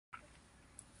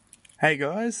Hey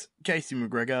guys, Casey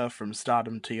McGregor from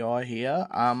Stardom TI here.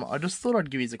 I just thought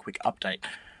I'd give you a quick update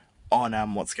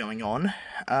on what's going on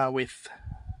with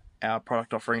our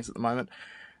product offerings at the moment.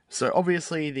 So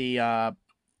obviously the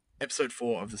episode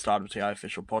 4 of the Stardom TI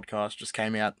official podcast just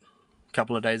came out a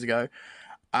couple of days ago.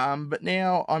 But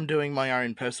now I'm doing my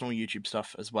own personal YouTube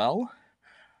stuff as well.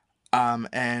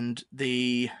 And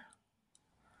the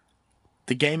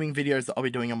gaming videos that I'll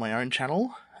be doing on my own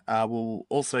channel will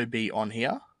also be on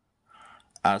here.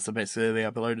 So basically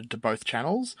they're uploaded to both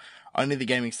channels. Only the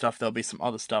gaming stuff, there'll be some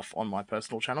other stuff on my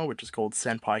personal channel, which is called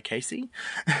SenpaiCasey.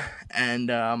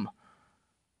 And,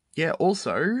 yeah,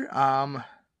 also,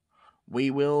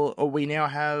 we now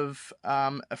have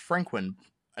a Frenquin,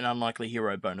 an Unlikely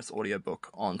Hero bonus audiobook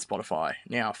on Spotify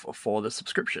now for the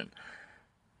subscription.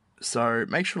 So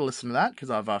make sure to listen to that,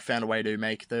 because I've found a way to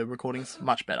make the recordings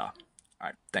much better.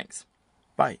 Alright, thanks.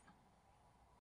 Bye.